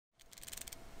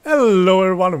Hello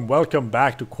everyone and welcome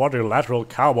back to Quadrilateral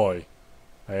Cowboy.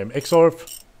 I am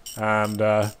Exorph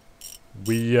and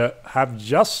we have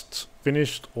just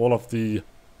finished all of the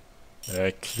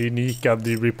Clinica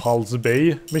di Repulse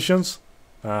Bay missions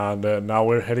and now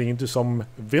we're heading into some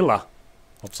villa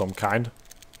of some kind.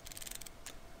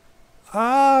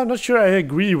 I'm not sure I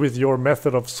agree with your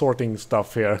method of sorting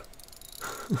stuff here.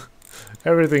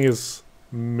 Everything is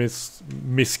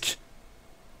miscellaneous?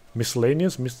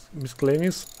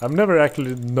 I've never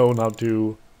actually known how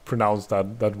to pronounce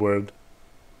that word.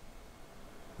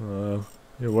 You're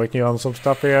working on some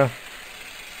stuff here.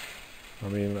 I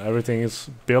mean, everything is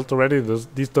built already.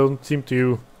 These don't seem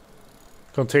to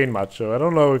contain much, so I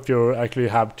don't know if you actually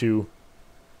have to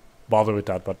bother with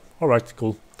that, but alright,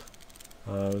 cool.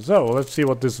 So, let's see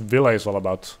what this villa is all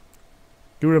about.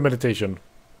 Guru meditation.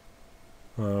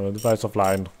 Device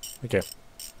offline. Okay.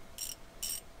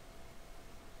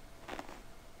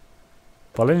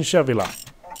 Valencia Villa.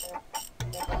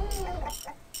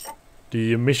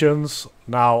 The missions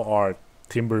now are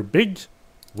Timber Big,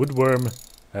 Woodworm,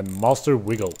 and Master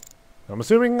Wiggle. I'm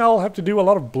assuming I'll have to do a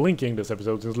lot of blinking this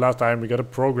episode, since last time we got a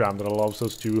program that allows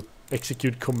us to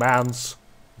execute commands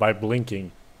by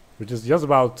blinking, which is just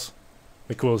about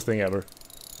the coolest thing ever.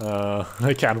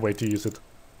 I can't wait to use it.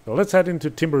 So let's head into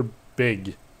Timber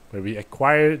Big, where we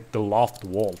acquire the Loft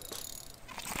Vault.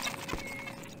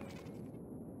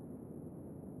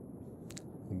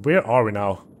 Where are we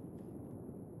now?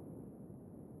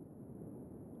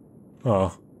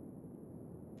 Oh.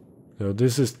 So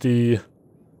this is the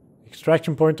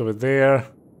extraction point over there.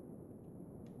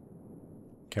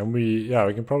 Can we... yeah,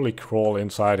 we can probably crawl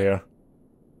inside here.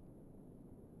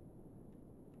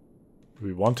 Do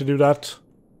we want to do that?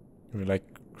 Can we like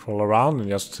crawl around and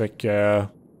just like try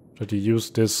to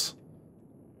use this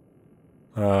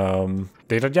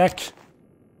datajack?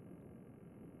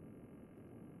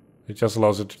 It just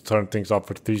allows it to turn things up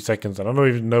for 3 seconds. I don't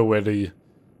even know where the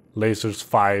lasers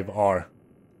 5 are.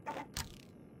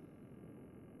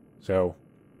 So,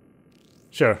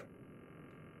 sure.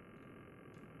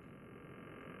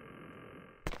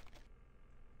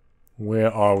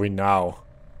 Where are we now?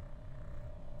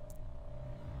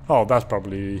 Oh, that's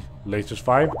probably lasers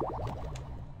 5.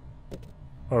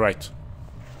 Alright.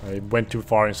 I went too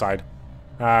far inside.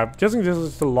 Guessing this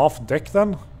is the loft deck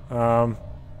then.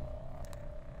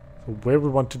 So where we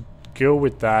want to go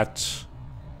with that?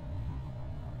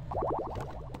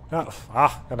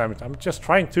 Goddammit, I'm just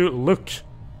trying to look.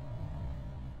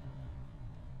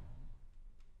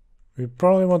 We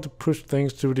probably want to push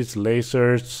things through these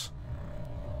lasers.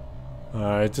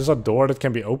 Is this a door that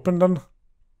can be opened then?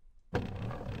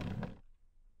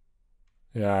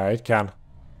 Yeah, it can.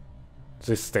 Does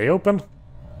it stay open?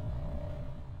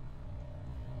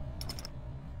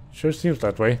 Sure seems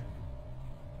that way.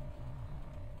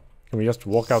 Can we just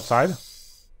walk outside?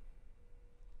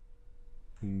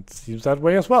 It seems that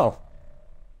way as well.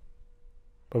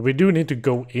 But we do need to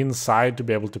go inside to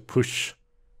be able to push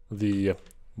the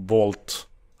vault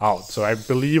out. So I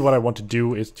believe what I want to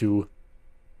do is to...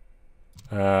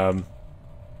 Oh,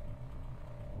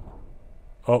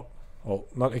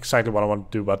 not exactly what I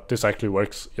want to do, but this actually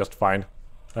works just fine.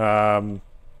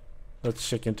 Let's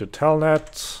check into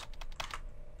Telnet.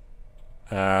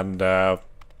 And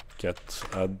get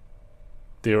a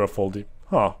Dirafoldi.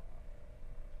 Huh.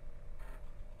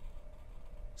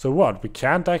 So what? We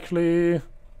can't actually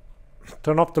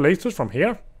turn off the lasers from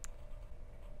here?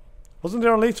 Wasn't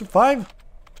there a laser 5?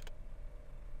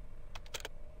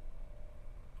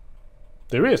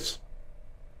 There is.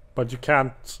 But you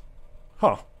can't...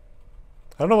 Huh.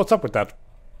 I don't know what's up with that.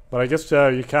 But I guess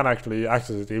you can actually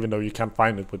access it even though you can't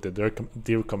find it with the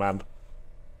dir command.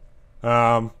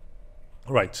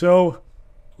 Right, so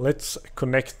let's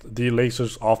connect the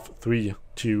lasers of 3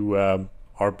 to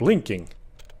our blinking.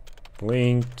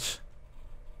 Blink.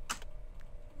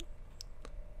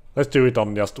 Let's do it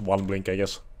on just one blink, I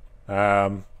guess.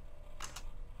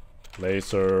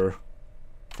 Laser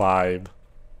 5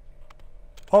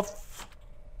 off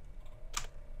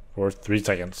for 3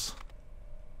 seconds.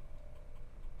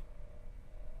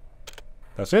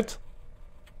 That's it.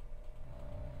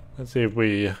 Let's see if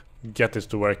we get this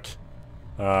to work.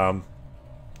 Oh,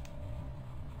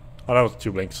 that was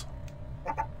 2 blinks.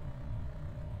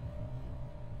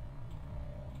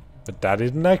 But that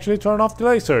didn't actually turn off the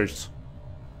lasers.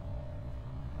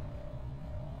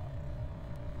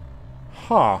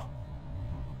 Huh.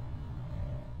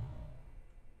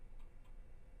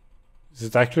 Is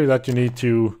it actually that you need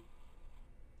to...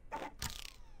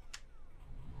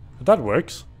 That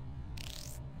works.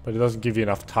 But it doesn't give you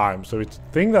enough time. So it's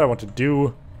the thing that I want to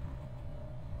do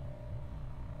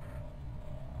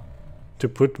to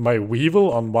put my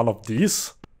Weevil on one of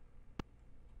these.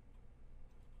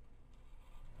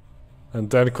 And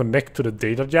then connect to the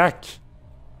datajack.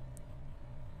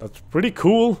 That's pretty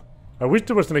cool. I wish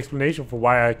there was an explanation for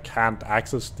why I can't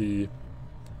access the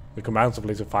commands of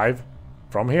Laser 5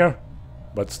 from here.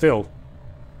 But still.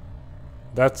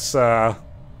 That's that's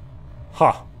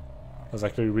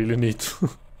actually really neat.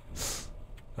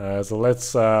 So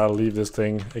let's leave this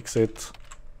thing, exit,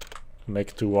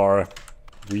 connect to our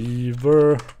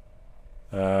Weaver,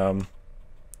 and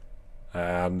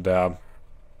how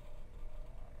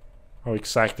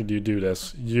exactly do you do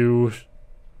this?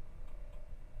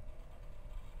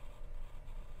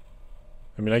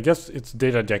 I mean, I guess it's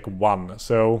datajack 1,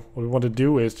 so what we want to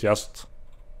do is just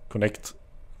connect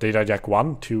datajack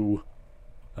 1 to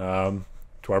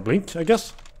our blink, I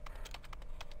guess.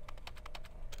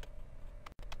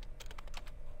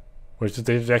 Where's the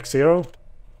datajack 0?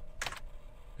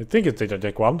 I think it's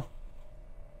datajack 1.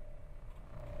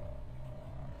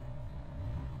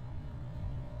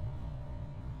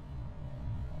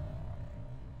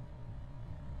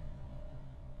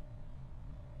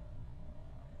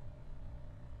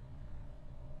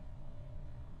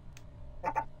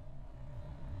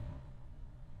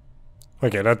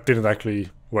 Okay, that didn't actually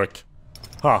work.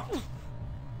 Huh.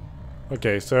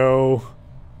 Okay, so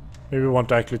maybe we want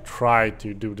to actually try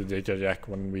to do the datajack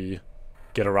when we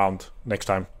get around next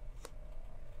time.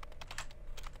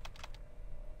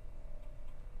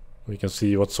 We can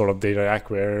see what sort of datajack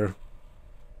we're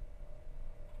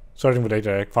starting with.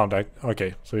 Datajack found out.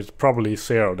 Okay, so it's probably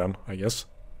 0 then, I guess.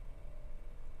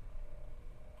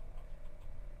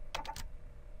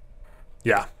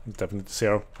 Yeah, it's definitely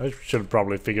 0. I should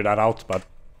probably figure that out, but...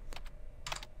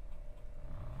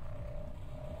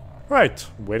 Right,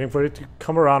 waiting for it to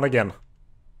come around again.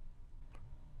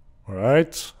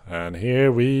 Alright, and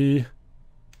here we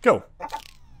go.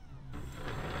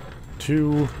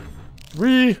 2,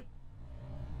 3.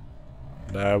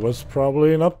 That was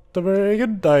probably not a very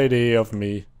good idea of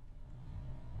me.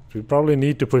 We probably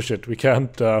need to push it. We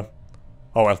can't... oh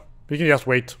well, we can just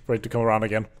wait for it to come around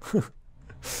again.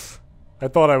 I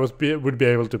thought I would be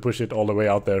able to push it all the way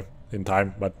out there in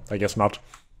time, but I guess not.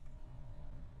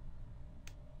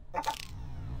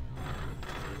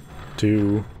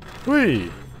 2,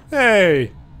 3.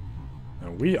 Hey!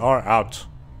 And we are out.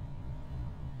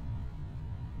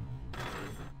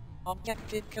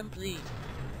 Objective complete.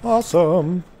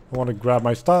 Awesome. I want to grab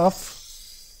my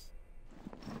stuff.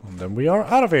 And then we are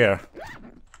out of here.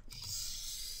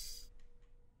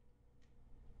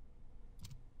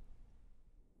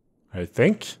 I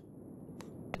think.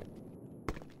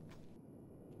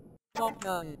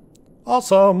 Done.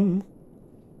 Awesome.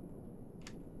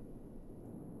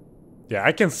 Yeah,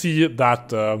 I can see that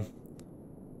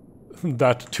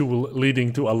that tool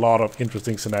leading to a lot of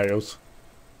interesting scenarios.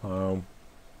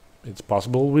 It's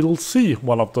possible we'll see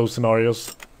one of those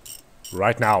scenarios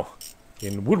right now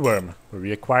in Woodworm, where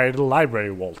we acquired the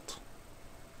library vault.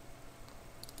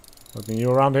 Nothing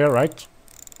new around here, right?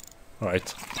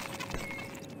 Alright.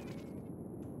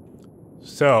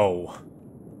 So,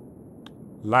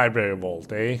 library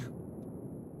vault, eh?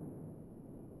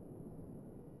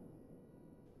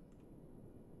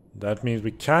 That means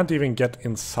we can't even get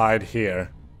inside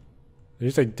here.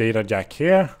 There's a data jack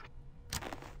here.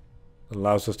 That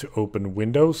allows us to open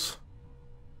windows.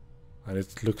 And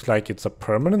it looks like it's a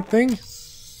permanent thing.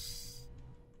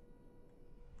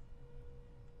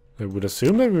 I would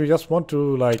assume that we just want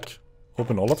to, like,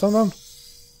 open all of them then.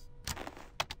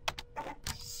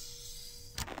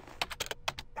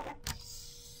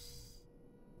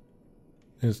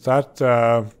 Is that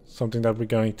something that we're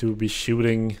going to be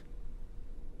shooting?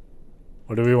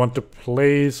 Or do we want to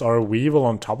place our Weevil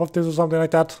on top of this or something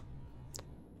like that?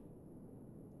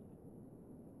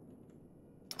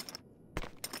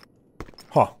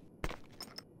 Huh.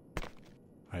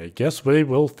 I guess we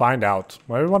will find out.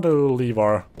 Well, we want to leave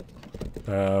our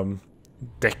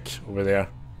deck over there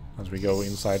as we go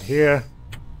inside here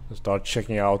and start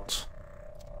checking out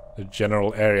the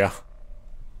general area.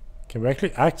 Can we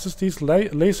actually access these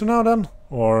laser now then?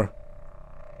 Or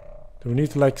do we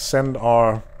need to like send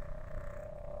our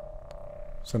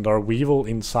Weevil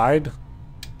inside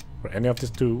for any of this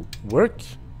to work?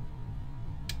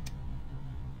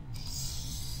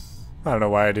 I don't know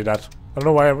why I did that. I don't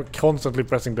know why I'm constantly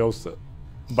pressing those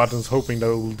buttons hoping they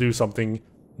will do something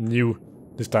new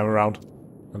this time around.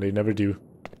 And they never do.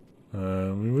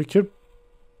 We could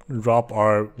drop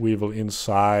our Weevil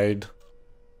inside.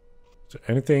 Is there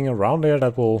anything around there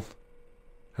that will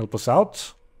help us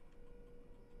out?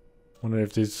 Wonder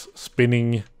if these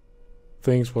spinning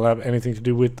things will have anything to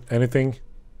do with anything.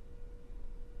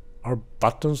 Are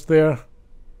buttons there?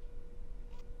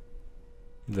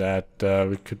 that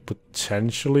we could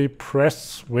potentially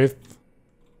press with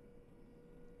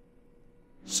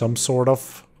some sort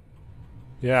of...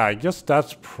 Yeah, I guess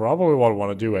that's probably what I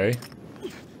want to do, eh?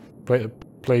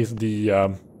 Place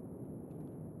the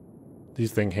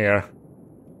this thing here.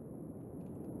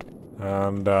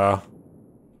 And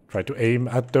try to aim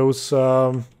at those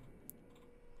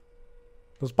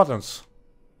buttons.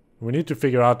 We need to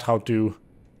figure out how to...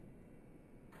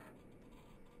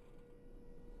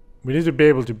 We need to be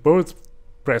able to both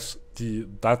press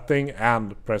that thing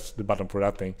and press the button for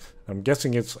that thing. I'm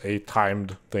guessing it's a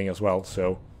timed thing as well,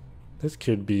 so this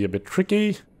could be a bit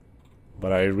tricky,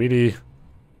 but I really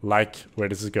like where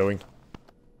this is going.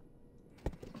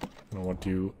 I want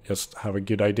to just have a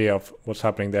good idea of what's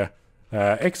happening there.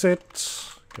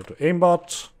 Exit, go to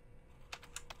aimbot,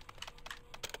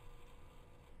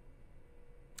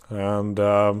 and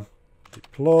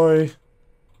deploy,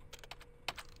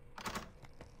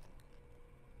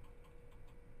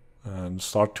 and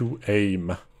start to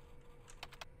aim.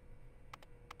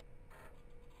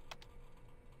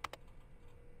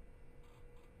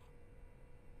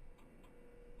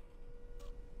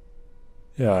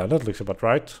 Yeah, that looks about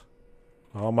right.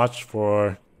 How much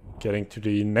for getting to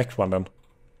the next one then?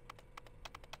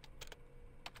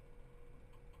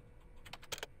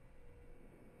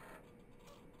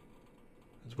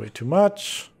 It's way too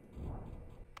much.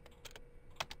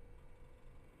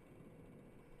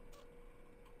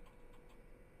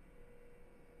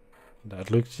 That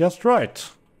looks just right.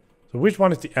 So which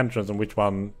one is the entrance and which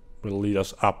one will lead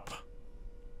us up?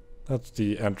 That's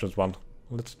the entrance one.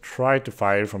 Let's try to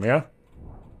fire from here.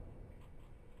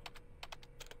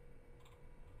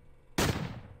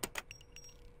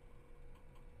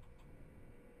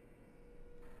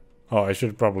 Oh, I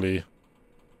should probably...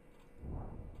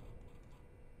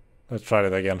 Let's try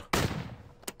that again.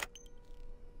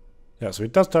 Yeah, so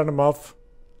it does turn them off.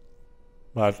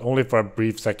 But only for a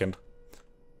brief second.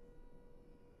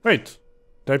 Wait!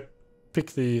 Did I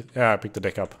pick the... Yeah, I picked the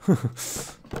deck up.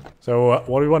 So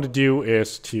what we want to do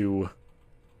is to...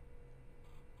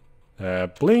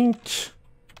 blink...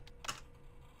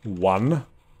 1.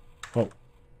 Oh.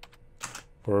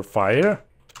 For fire.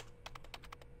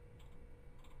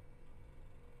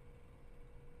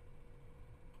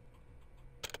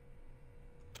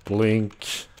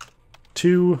 Blink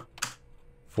 2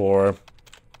 for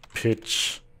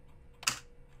pitch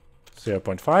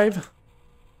 0.5.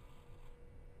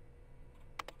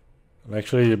 And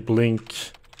actually blink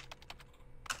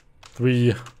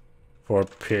 3 for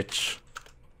pitch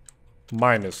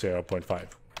minus 0.5.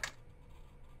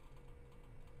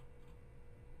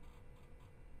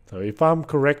 So if I'm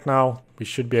correct now, we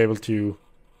should be able to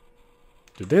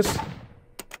do this.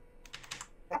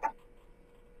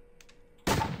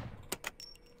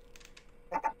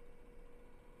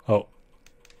 Oh.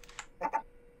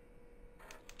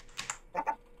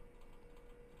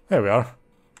 There we are.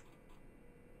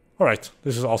 Alright,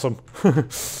 this is awesome.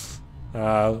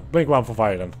 Blink 1 for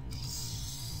fire then.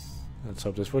 Let's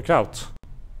hope this works out.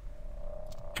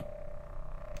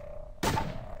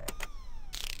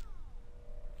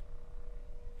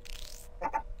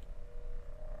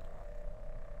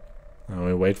 And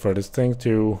we wait for this thing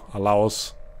to allow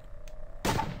us.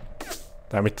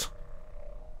 Damn it.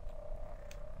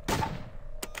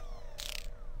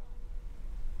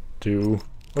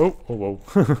 Oh, whoa.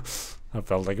 I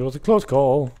felt like it was a close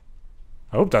call.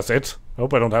 I hope that's it. I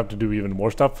hope I don't have to do even more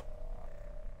stuff.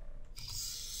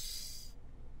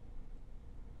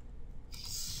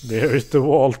 There is the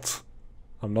vault.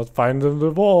 I'm not finding the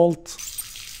vault.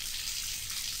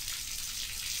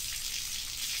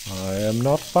 I am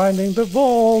not finding the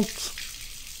vault.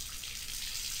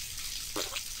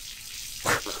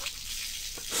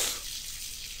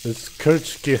 It's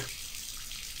Kurtski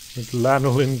with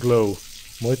lanolin glow.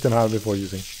 Moist and hard before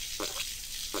using.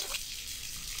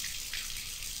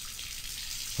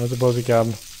 I suppose we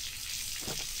can.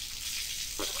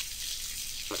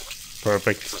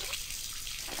 Perfect.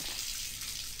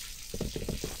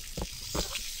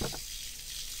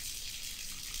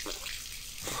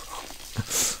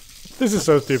 This is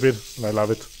so stupid, and I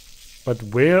love it. But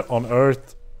where on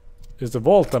earth is the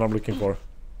vault that I'm looking for?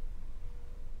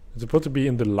 It's supposed to be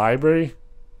in the library.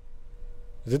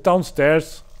 Is it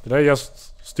downstairs? Did I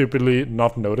just stupidly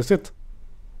not notice it?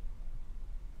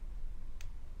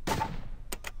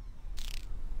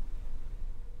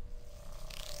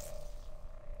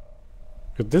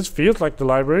 Because this feels like the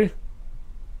library.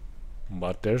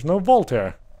 But there's no vault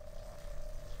here.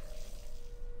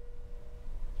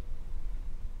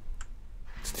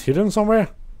 Is it hidden somewhere?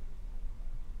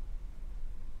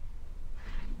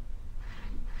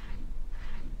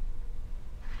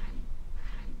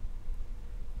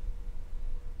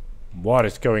 What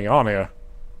is going on here?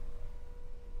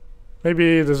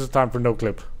 Maybe this is time for no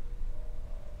clip.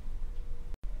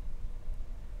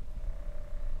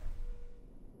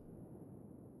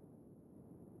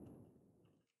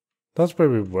 That's where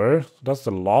we were. That's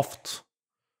the loft.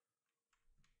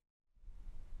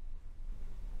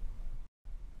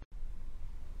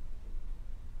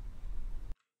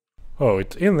 Oh,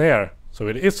 it's in there. So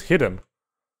it is hidden.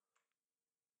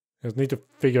 Just need to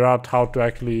figure out how to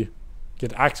actually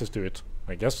get access to it,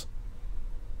 I guess.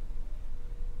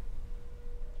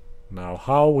 Now,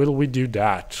 how will we do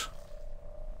that?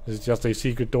 Is it just a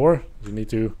secret door? You need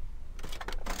to...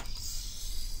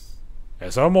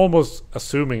 Yes, I'm almost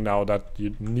assuming now that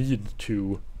you need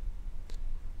to...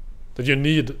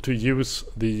 use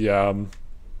the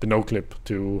no clip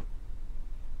to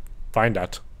find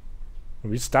that.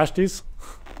 Can we stash these?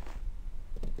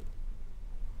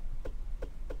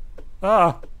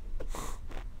 Ah!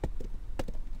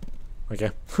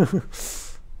 Okay.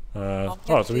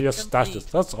 Oh, so we just stashed it.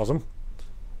 That's awesome.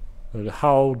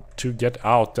 How to get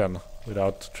out then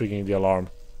without triggering the alarm?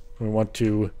 We want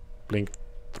to blink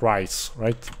thrice,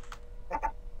 right?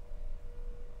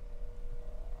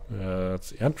 That's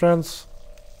the entrance.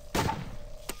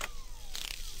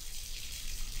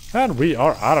 And we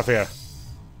are out of here.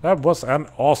 That was an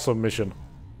awesome mission.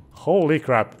 Holy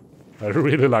crap. I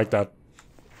really like that.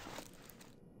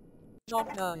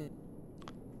 Job done.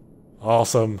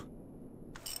 Awesome.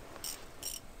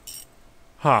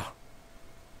 Huh.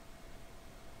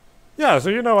 Yeah, so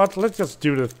you know what? Let's just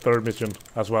do the third mission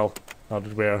as well. Now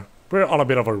that we're on a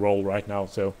bit of a roll right now,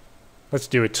 so let's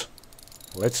do it.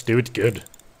 Let's do it good.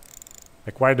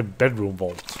 Acquire the bedroom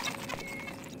vault.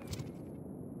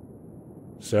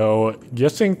 So,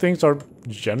 guessing things are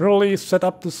generally set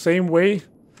up the same way.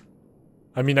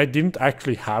 I mean, I didn't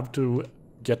actually have to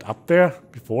get up there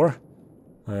before,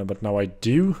 but now I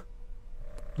do.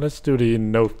 Let's do the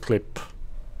no clip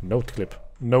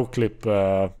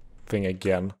thing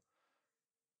again.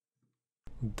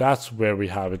 That's where we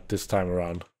have it this time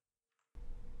around.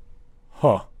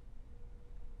 Huh.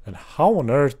 And how on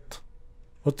earth...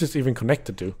 What's this even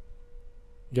connected to?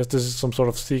 I guess this is some sort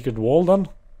of secret wall then?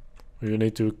 Where you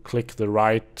need to click the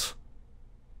right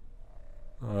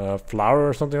flower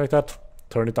or something like that.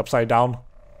 Turn it upside down.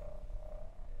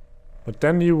 But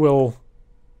then you will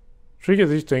trigger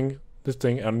this thing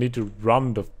and need to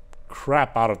run the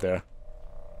crap out of there.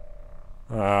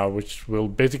 Which will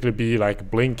basically be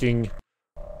like blinking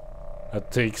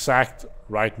at the exact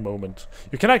right moment.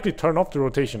 You can actually turn off the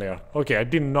rotation here. Okay, I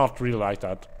did not really like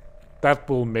that. That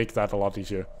will make that a lot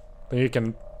easier. Then you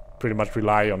can pretty much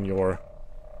rely on your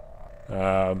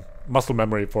muscle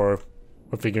memory for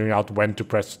figuring out when to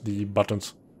press the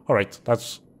buttons. Alright,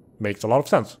 that makes a lot of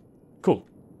sense. Cool.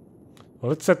 Well,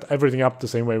 let's set everything up the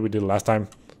same way we did last time.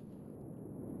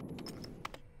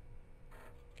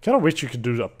 I kind of wish you could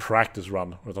do a practice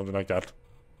run or something like that.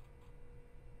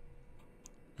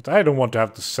 But I don't want to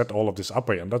have to set all of this up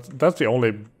again. That's the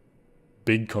only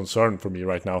big concern for me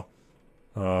right now.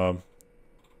 So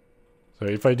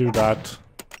if I do that,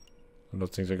 and those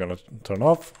things are gonna turn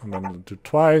off, and then do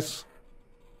twice.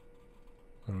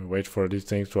 And we wait for these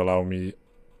things to allow me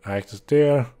access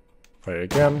there. Fire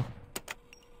again.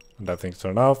 And that thing's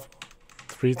turned off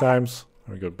 3 times.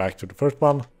 And we go back to the first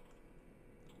one.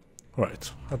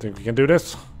 Alright, I think we can do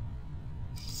this.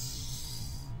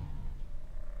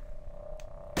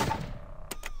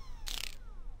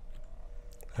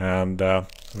 And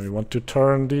we want to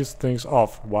turn these things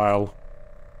off while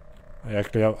I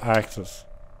actually have access.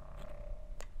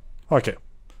 Okay,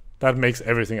 that makes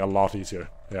everything a lot easier.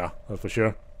 Yeah, that's for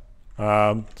sure.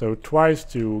 So twice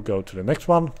to go to the next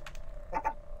one.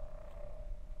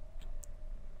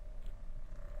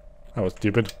 That was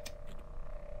stupid.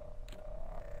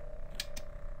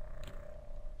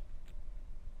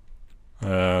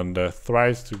 And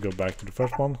thrice to go back to the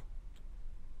first one.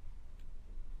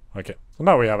 Okay, so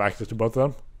now we have access to both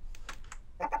of them.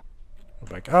 Go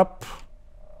back up.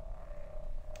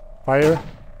 Fire.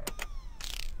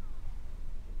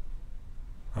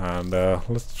 And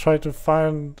let's try to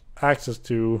find access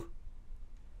to...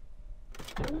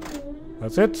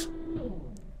 That's it.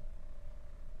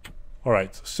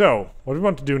 Alright, so what we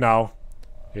want to do now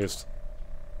is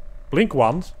blink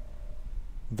once,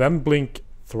 then blink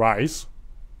thrice,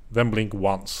 then blink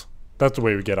once. That's the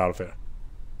way we get out of here.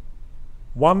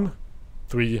 1,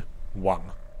 3, 1.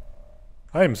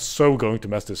 I am so going to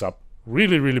mess this up.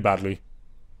 Really, really badly.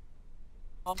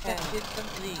 Objective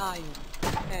complete. 9,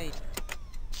 8,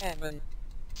 7,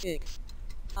 6,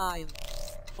 5,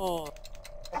 4,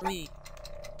 3,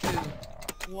 2,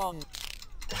 1.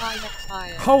 Time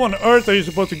expired. How on earth are you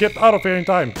supposed to get out of here in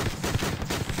time?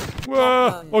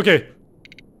 Okay.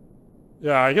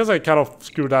 Yeah, I guess I kind of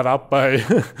screwed that up by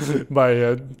by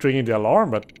triggering the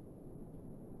alarm, but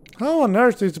how on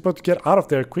earth is it supposed to get out of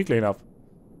there quickly enough?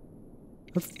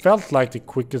 That felt like the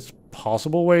quickest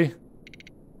possible way.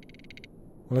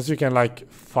 Unless you can like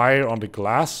fire on the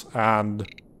glass and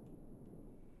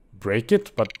break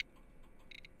it, but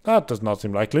that does not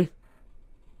seem likely.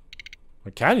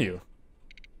 Or can you?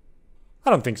 I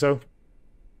don't think so.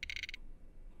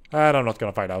 And I'm not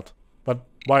gonna find out. But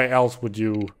why else would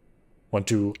you want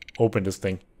to open this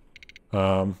thing?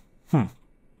 I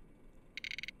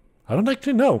don't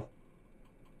actually know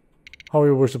how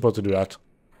we were supposed to do that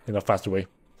in a faster way.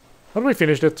 But we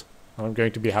finished it. I'm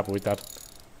going to be happy with that.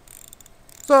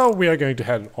 So we are going to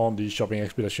head on the shopping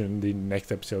expedition in the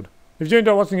next episode. If you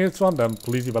enjoyed watching this one, then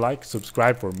please leave a like,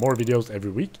 subscribe for more videos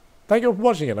every week. Thank you for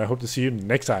watching, and I hope to see you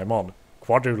next time on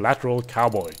Quadrilateral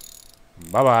Cowboy.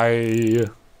 Bye bye.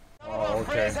 Our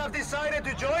friends have decided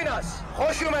to join us.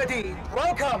 Hoshumadi,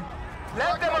 welcome.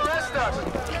 Let them arrest us.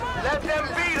 Let them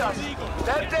beat us.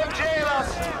 Let them jail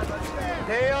us.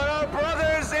 They are our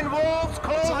brothers in wolves'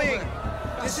 clothing.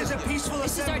 This is a peaceful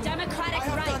assembly. This is our democratic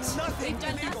right. We've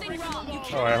done nothing wrong.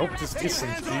 You Oh, I hope this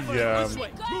isn't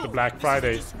the Black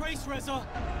Friday. Disgrace, Reza.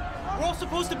 We're all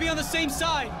supposed to be on the same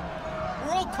side.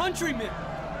 We're all countrymen.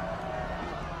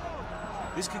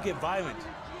 This could get violent.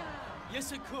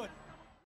 Yes, it could.